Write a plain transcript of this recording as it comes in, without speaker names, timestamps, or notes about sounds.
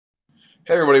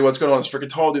Hey everybody, what's going on? It's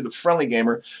freakintalldude, the friendly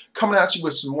gamer, coming at you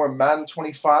with some more Madden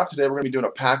 25. Today we're going to be doing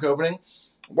a pack opening.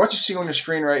 What you see on your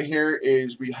screen right here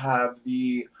is we have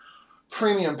the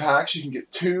premium packs. You can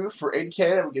get 2 for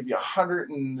 80K. That will give you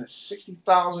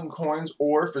 160,000 coins,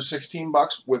 or for 16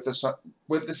 bucks with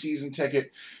the season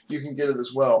ticket, you can get it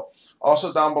as well.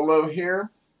 Also down below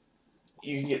here,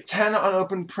 you can get 10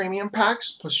 unopened premium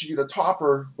packs, plus you get a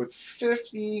topper with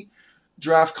 50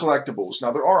 draft collectibles.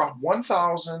 Now, there are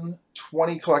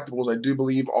 1,020 collectibles, I do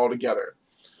believe, altogether.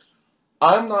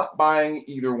 I'm not buying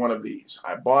either one of these.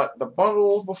 I bought the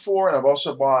bundle before, and I've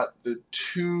also bought the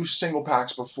 2 single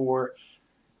packs before.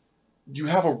 You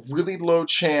have a really low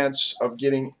chance of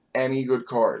getting any good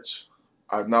cards.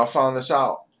 I've now found this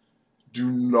out. Do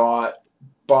not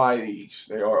buy these.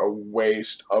 They are a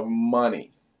waste of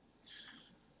money.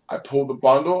 I pulled the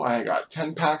bundle. I got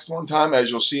 10 packs one time. As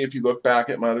you'll see if you look back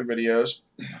at my other videos,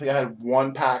 I think I had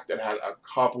one pack that had a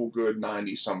couple good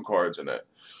 90-some cards in it.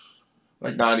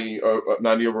 Like 90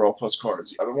 overall plus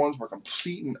cards. The other ones were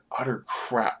complete and utter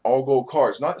crap. All gold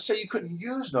cards. Not to say you couldn't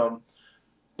use them,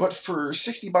 but for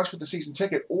 60 bucks with the season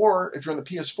ticket, or if you're on the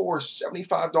PS4,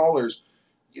 $75,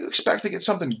 you expect to get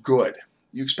something good.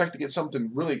 You expect to get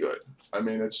something really good. I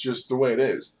mean, it's just the way it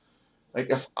is. Like,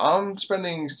 if I'm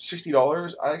spending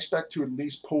 $60, I expect to at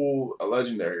least pull a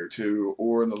legendary or 2,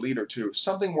 or an elite or 2,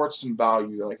 something worth some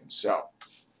value that I can sell.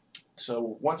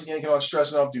 So, once again, you cannot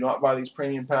stress enough, do not buy these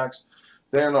premium packs.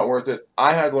 They're not worth it.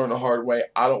 I had to learn the hard way.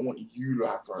 I don't want you to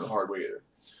have to learn the hard way either.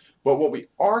 But what we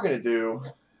are going to do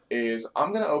is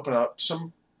I'm going to open up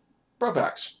some Pro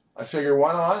Packs. I figure,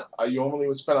 why not? I normally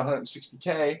would spend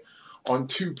 160K on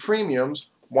 2 premiums.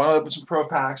 Why not open some Pro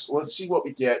Packs? Let's see what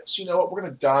we get. So you know what? We're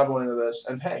going to dive on into this,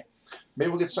 and hey, maybe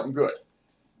we'll get something good.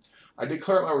 I did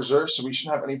clear out my reserves, so we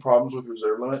shouldn't have any problems with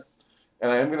reserve limit. And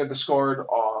I am going to discard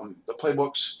the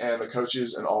playbooks and the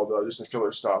coaches and all the just the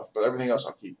filler stuff, but everything else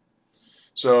I'll keep.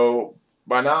 So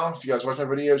by now, if you guys watch my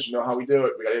videos, you know how we do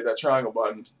it. We got to hit that triangle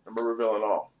button, and we're revealing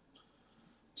all.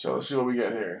 So let's see what we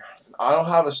get here. I don't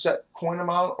have a set coin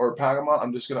amount or pack amount.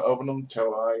 I'm just going to open them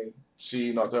until I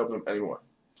see not to open them anymore.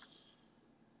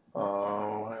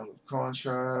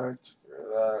 Contract,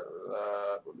 that.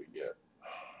 What do we get?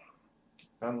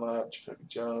 Dunlap, Jacoby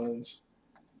Jones,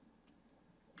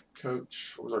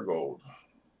 Coach. What was our gold?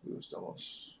 Lewis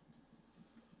Demos.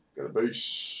 Got a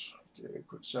base. Okay,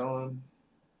 quick selling.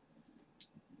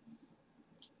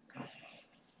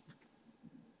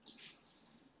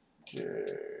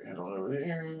 Okay, head on over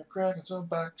here. Cracking some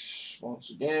backs once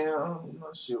again.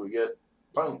 Let's see what we get.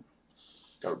 Boom.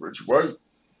 Got a Richard White.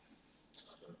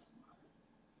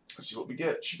 Let's see what we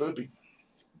get. Shaboopy.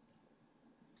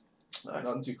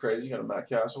 Nothing too crazy. Got a Matt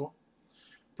Castle.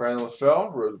 Brandon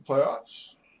LaFell, road to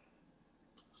playoffs.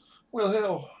 Will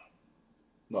Hill.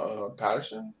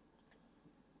 Patterson.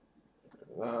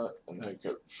 That, and head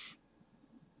coach.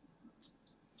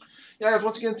 Yeah, guys,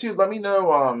 once again, too, let me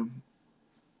know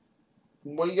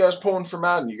what are you guys pulling for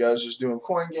Madden? You guys just doing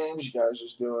coin games? You guys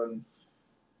just doing,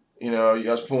 you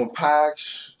guys pulling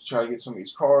packs to try to get some of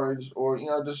these cards? Or,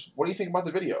 just what do you think about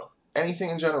the video? Anything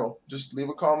in general. Just leave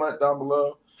a comment down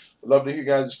below. I'd love to hear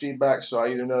your guys' feedback, so I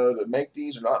either know to make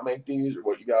these or not make these, or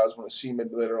what you guys want to see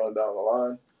maybe later on down the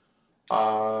line.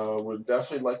 I would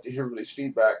definitely like to hear everybody's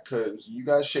feedback, because you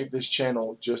guys shape this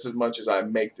channel just as much as I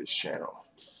make this channel.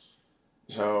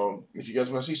 So, if you guys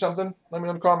want to see something, let me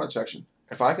know in the comment section.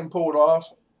 If I can pull it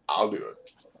off, I'll do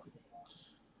it.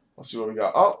 Let's see what we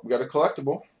got. Oh, we got a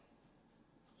collectible.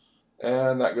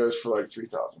 And that goes for like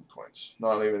 3,000 coins.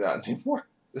 Not even that anymore.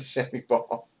 The Sammy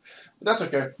ball. But that's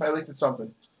okay. At least it's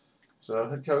something. So,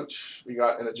 head coach, we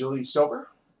got an Agility Silver.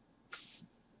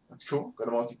 That's cool. Got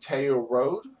a Monte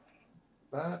Road.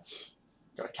 That.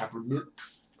 Got a Kaepernick.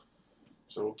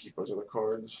 So, we'll keep those other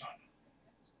cards.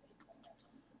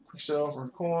 Quick sell for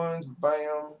coins.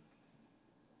 Bam.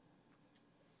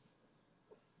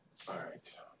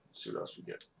 Alright. Let's see what else we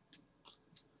get.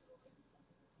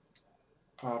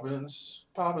 Poppin'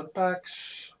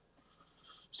 packs.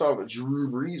 Start with a Drew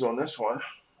Brees on this one.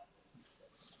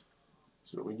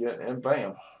 See what we get, and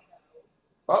bam.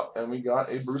 Oh, and we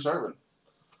got a Bruce Irvin.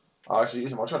 I'll actually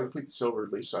use him. I'll try to complete the silver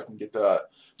at least so I can get that.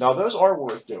 Now, those are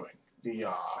worth doing.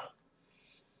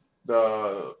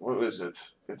 What is it?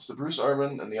 It's the Bruce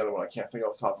Irvin and the other one I can't think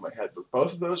off the top of my head, but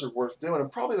both of those are worth doing,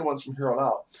 and probably the ones from here on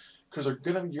out, because you're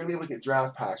gonna be able to get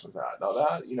draft packs with that. Now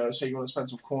that, say you want to spend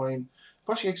some coin,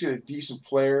 plus you can get a decent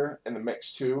player in the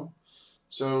mix too.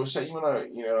 So say you want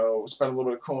to, spend a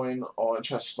little bit of coin on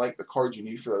trying to snipe the cards you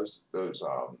need for those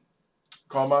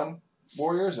Combine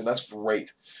Warriors, and that's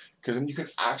great, because then you can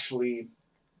actually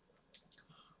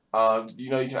you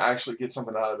know you can actually get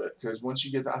something out of it, because once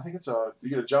you get I think you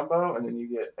get a jumbo, and then you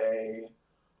get a,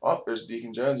 oh, there's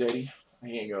Deacon Jones 80.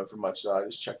 He ain't going for much, so I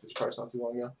just checked his price not too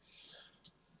long ago.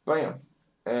 Bam.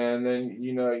 And then,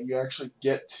 you know, you actually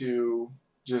get to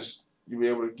you'll be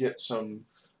able to get some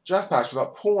draft packs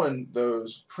without pulling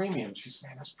those premiums, because,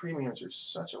 man, those premiums are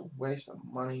such a waste of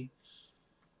money.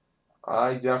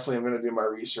 I definitely am going to do my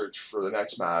research for the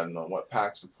next Madden on what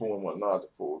packs to pull and what not to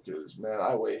pull, because, man,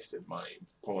 I wasted money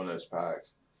pulling those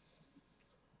packs.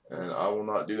 And I will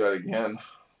not do that again.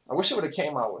 I wish it would have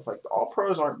came out with, like, the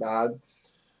All-Pros aren't bad,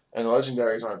 and the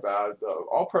Legendaries aren't bad. The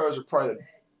All-Pros are probably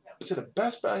the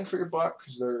best bang for your buck,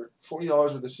 because they're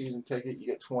 $40 with a season ticket. You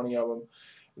get 20 of them,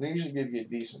 and they usually give you a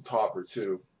decent top or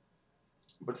two.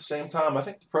 But at the same time, I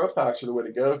think the Pro Packs are the way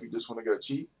to go if you just want to go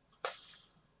cheap.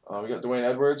 We got Dwayne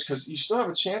Edwards, because you still have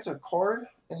a chance at a card,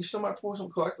 and you still might pull some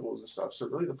collectibles and stuff. So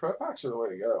really, the Pro Packs are the way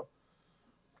to go.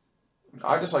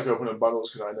 I just like opening bundles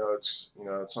because I know it's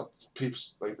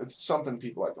something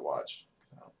people like to watch.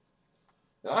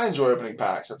 And I enjoy opening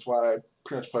packs. That's why I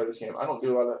pretty much play this game. I don't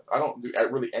do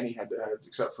really any head-to-heads,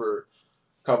 except for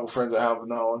a couple friends I have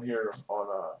now on here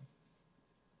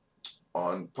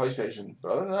on PlayStation.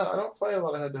 But other than that, I don't play a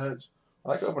lot of head-to-heads. I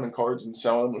like opening cards and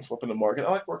selling them and flipping the market.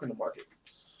 I like working the market.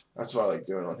 That's what I like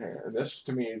doing on here. And this,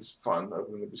 to me, is fun,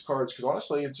 opening these cards, because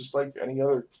honestly, it's just like any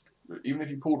other. Even if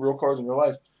you pulled real cards in your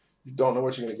life, you don't know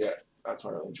what you're going to get. That's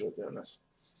why I really enjoy doing this.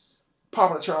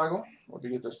 Popping a triangle. What do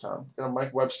you get this time? Got a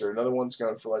Mike Webster. Another one's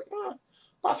going for like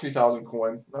about 3,000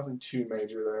 coin. Nothing too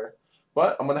major there.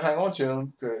 But I'm going to hang on to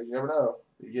him, because you never know.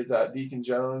 You get that Deacon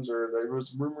Jones, or there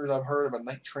was rumors I've heard of a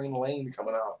Night Train Lane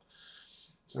coming out.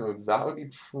 So that would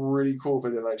be pretty cool if I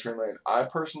did Night Train Lane. I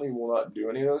personally will not do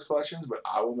any of those collections, but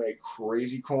I will make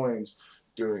crazy coins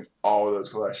doing all of those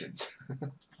collections.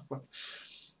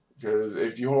 Because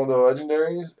if you hold on to the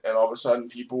legendaries, and all of a sudden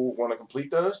people want to complete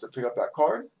those to pick up that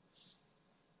card,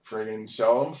 friggin'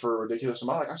 sell them for a ridiculous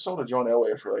amount. Like, I sold a John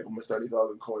Elway for like almost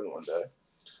 30,000 coin one day.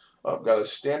 Got a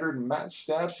standard Matt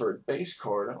Stafford base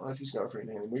card. I don't know if he's going for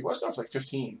anything anymore. He was going for like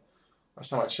 15. Last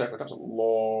time I checked, but that was a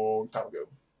long time ago.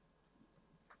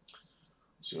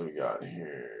 So what we got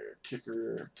here?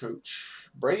 Kicker, coach.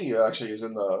 Brady actually is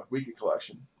in the weekly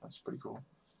collection. That's pretty cool.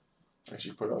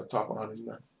 Actually put a top 100 in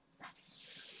there.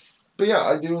 But yeah,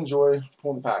 I do enjoy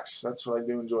pulling the packs. That's what I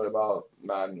do enjoy about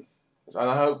Madden. And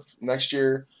I hope next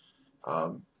year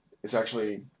it's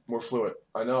actually more fluid.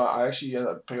 I know I actually ended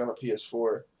up picking up a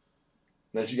PS4.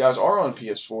 And if you guys are on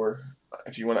PS4,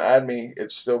 if you want to add me,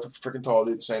 it's still freaking tall,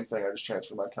 dude. The same thing. I just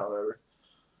transferred my account over.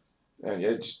 And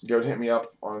yeah, just go hit me up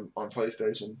on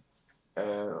PlayStation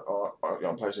and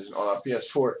on PlayStation on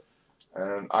PS4,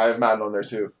 and I have Madden on there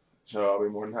too, so I'll be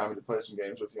more than happy to play some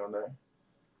games with you on there.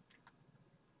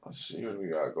 Let's see what we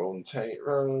got: Golden Tate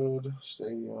Road,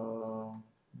 Stadium,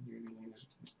 Unis,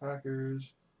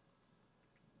 Packers.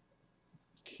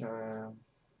 Okay,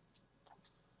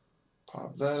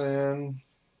 pop that in.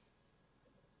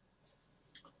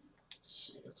 Let's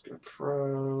see, let's go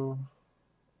Pro.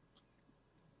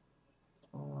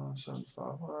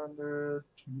 7,500.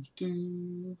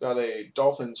 Got a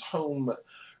Dolphins home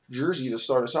jersey to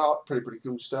start us out. Pretty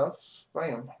cool stuff.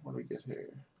 Bam. What do we get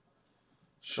here?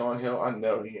 Sean Hill. I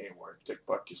know he ain't worth Dick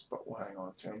Buckus, but we'll hang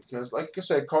on to him, because, like I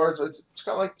said, cards, it's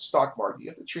kind of like the stock market. You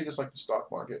have to treat us like the stock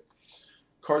market.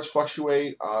 Cards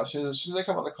fluctuate. As soon as they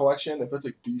come out the collection, if it's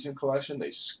a decent collection,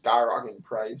 they skyrocket in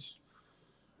price.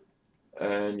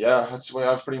 And yeah, that's the way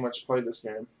I've pretty much played this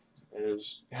game.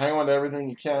 Is hang on to everything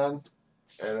you can.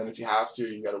 And then if you have to,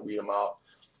 you got to weed them out.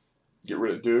 Get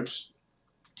rid of dupes.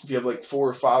 If you have like 4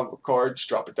 or 5 of a card, just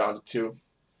drop it down to 2.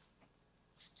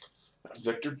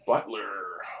 Victor Butler,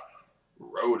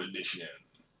 Road Edition.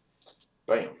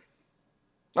 Bam.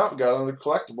 Oh, we got another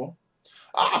collectible.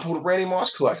 I pulled a Randy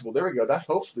Moss collectible. There we go. That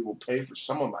hopefully will pay for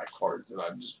some of my cards that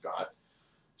I just got.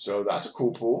 So that's a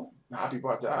cool pull. Happy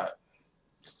about that.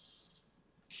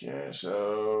 Okay,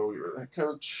 so we were the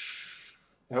coach.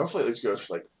 Hopefully this goes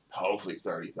for like, hopefully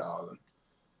 30,000.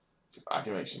 I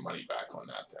can make some money back on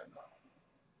that then.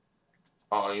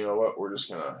 Oh, you know what? We're just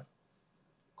gonna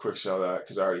quick sell that,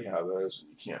 because I already have those, and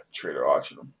you can't trade or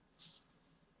auction them.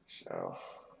 So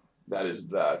that is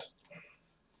that.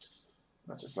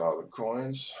 That's 1,000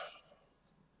 coins.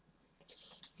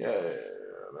 Okay,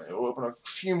 we'll open a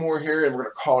few more here, and we're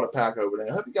gonna call it a pack opening.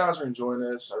 I hope you guys are enjoying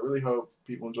this. I really hope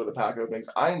people enjoy the pack openings.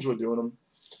 I enjoy doing them.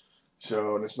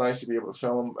 So, and it's nice to be able to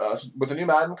film them. With the new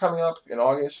Madden coming up in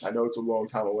August, I know it's a long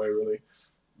time away, really,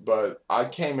 but I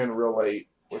came in real late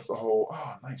with the whole,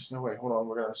 oh, nice, no way, hold on,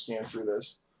 we're going to scan through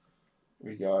this.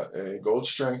 We got a gold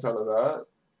strength out of that.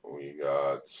 We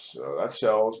got, so that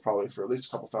sells probably for at least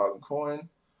a couple thousand coin.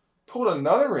 Pulled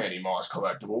another Randy Moss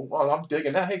collectible. Well, I'm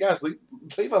digging that. Hey guys, leave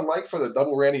a like for the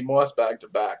double Randy Moss back to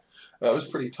back. That was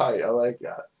pretty tight. I like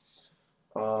that.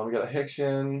 We got a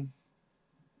Hickson.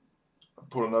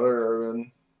 Pulled another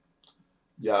Irvin.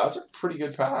 Yeah, that's a pretty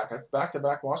good pack. Back to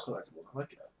back Moss collectible. I like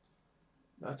that.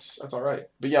 That's all right.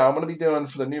 But yeah, I'm gonna be doing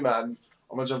for the new Madden.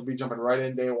 I'm gonna be jumping right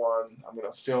in day one. I'm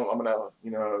gonna film. I'm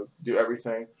gonna do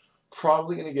everything.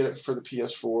 Probably gonna get it for the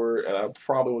PS4, and I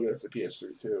probably will get it for the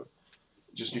PS3 too.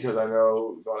 Just because I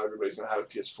know not everybody's gonna have a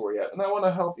PS4 yet, and I want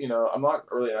to help. I'm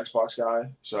not really an Xbox guy,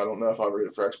 so I don't know if I'll ever get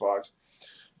it for Xbox.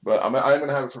 But I'm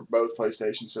gonna have it for both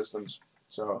PlayStation systems.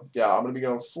 So yeah, I'm gonna be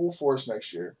going full force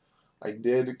next year. I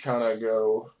did kind of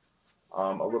go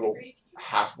a little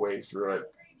halfway through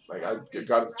it. Like I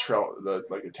got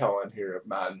the tail end here of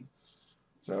Madden.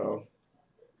 So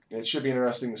it should be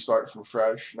interesting to start from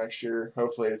fresh next year.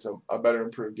 Hopefully it's a better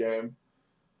improved game.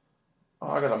 Oh,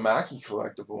 I got a Mackie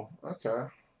collectible. Okay.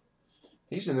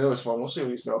 He's the newest one. We'll see what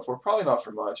he's going for. Probably not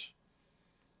for much.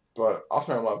 But I'll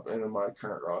throw him up into my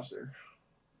current roster.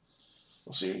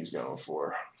 We'll see what he's going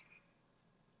for.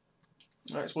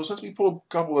 Alright, so since we pulled a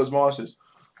couple of those Mosses,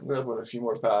 I'm going to put a few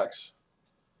more packs.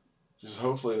 Just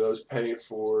hopefully those pay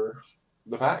for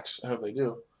the packs. I hope they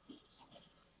do.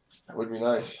 That would be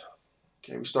nice.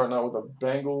 Okay, we're starting out with a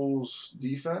Bengals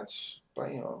defense.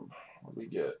 Bam. What do we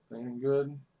get? Anything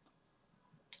good?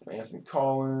 Anthony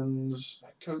Collins,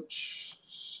 coach,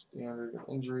 standard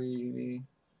injury.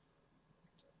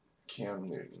 Cam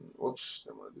Newton. Whoops,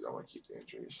 I want to keep the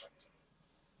injuries.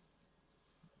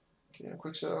 Okay, a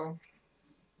quick sell.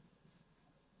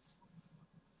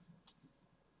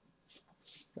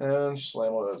 And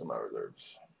slam one of those in my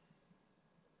reserves.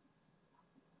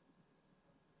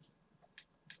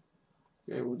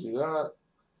 Okay, we'll do that.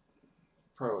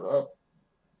 Pro it up.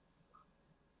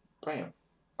 Bam.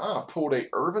 Pulled a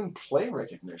Irvin play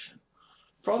recognition.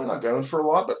 Probably not going for a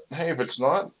lot, but hey, if it's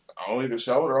not, I'll either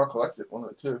sell it or I'll collect it. One of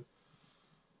the two.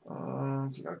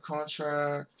 You got a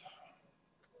contract.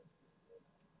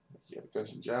 You have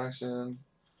Vincent Jackson.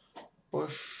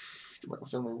 Bush. Michael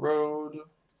Finley Road.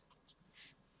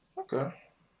 Okay.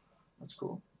 That's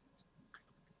cool.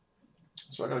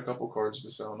 So I got a couple cards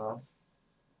to sell now.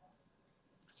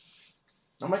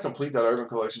 I might complete that Irvin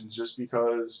collection just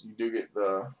because you do get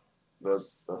the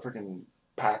freaking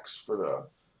packs for the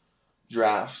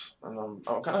drafts, and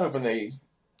I'm kind of hoping they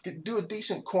do a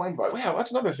decent coin value. Yeah,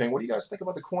 that's another thing. What do you guys think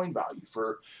about the coin value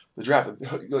for the draft?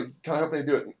 Like, kind of hoping they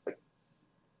do it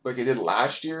like they did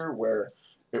last year, where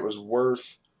it was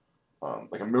worth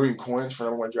like 1 million coins for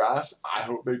 #1 draft. I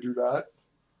hope they do that.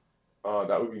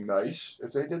 That would be nice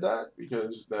if they did that,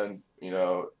 because then it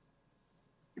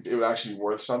would actually be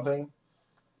worth something.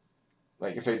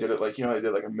 Like if they did it they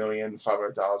did like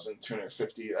 1,500,000,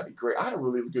 250, that'd be great. I had a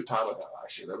really good time with that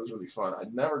last year. That was really fun. I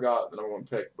never got the #1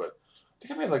 pick, but I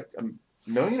think I made like 1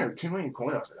 million or 2 million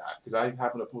coin after that, because I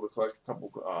happened to collect a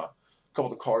couple of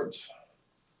the cards.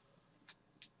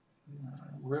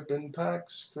 Ripping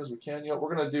packs because we can.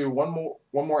 We're gonna do one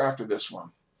more after this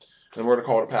one, and we're gonna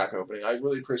call it a pack opening. I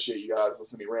really appreciate you guys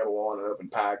listening to me ramble on and open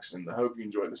packs, and I hope you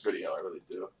enjoyed this video. I really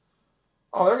do.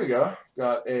 Oh, there we go.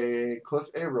 Got a Cliff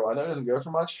Averill. I know it doesn't go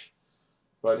for much,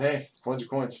 but hey, coins are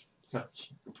coins. So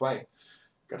keep playing.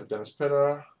 Got a Dennis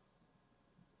Pitta.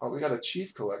 Oh, we got a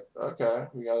Chief collect. Okay,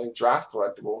 we got a draft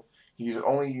collectible. He's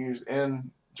only used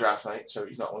in draft night, so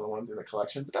he's not one of the ones in the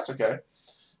collection, but that's okay.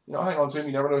 Hang on to him.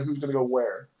 You never know who's going to go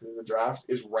where. The draft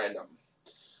is random.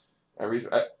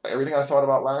 Everything I thought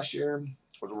about last year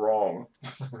was wrong,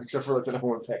 except for the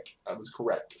 #1 pick. I was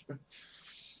correct.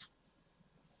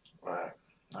 All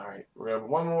right. We're going to have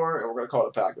one more, and we're going to call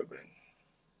it a pack opening.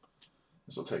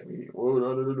 This will take me. Whoa,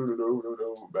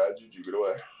 no. Bad juju, get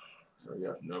away. There we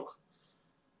go. No.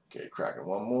 Okay, cracking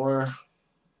one more.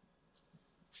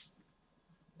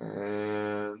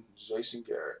 And Jason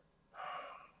Garrett.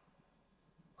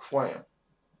 Wham.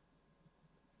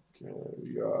 Okay,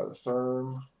 we got a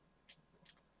Therm.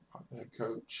 Head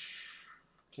coach.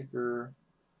 Kicker.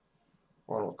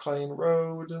 Ronald Klein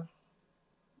Road.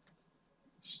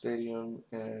 Stadium,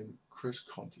 and Chris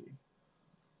Conti.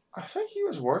 I think he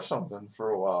was worth something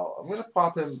for a while. I'm going to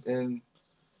pop him in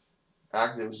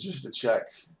actives just to check.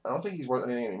 I don't think he's worth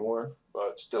anything anymore,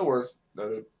 but still worth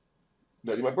that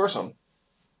he might worth something.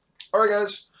 Alright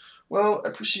guys, well, I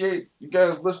appreciate you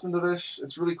guys listening to this.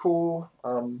 It's really cool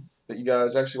that you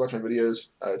guys actually watch my videos.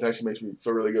 It actually makes me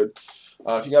feel really good.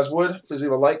 If you guys would, please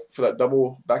leave a like for that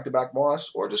double back-to-back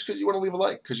Moss, or just because you want to leave a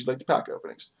like because you like the pack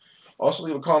openings. Also,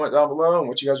 leave a comment down below on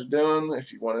what you guys are doing.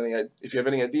 If you have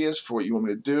any ideas for what you want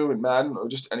me to do in Madden or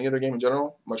just any other game in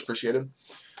general, much appreciated.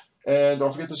 And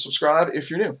don't forget to subscribe if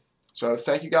you're new. So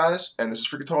thank you guys, and this is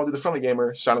freakintalldude, the friendly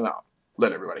gamer, signing out.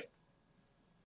 Later, everybody.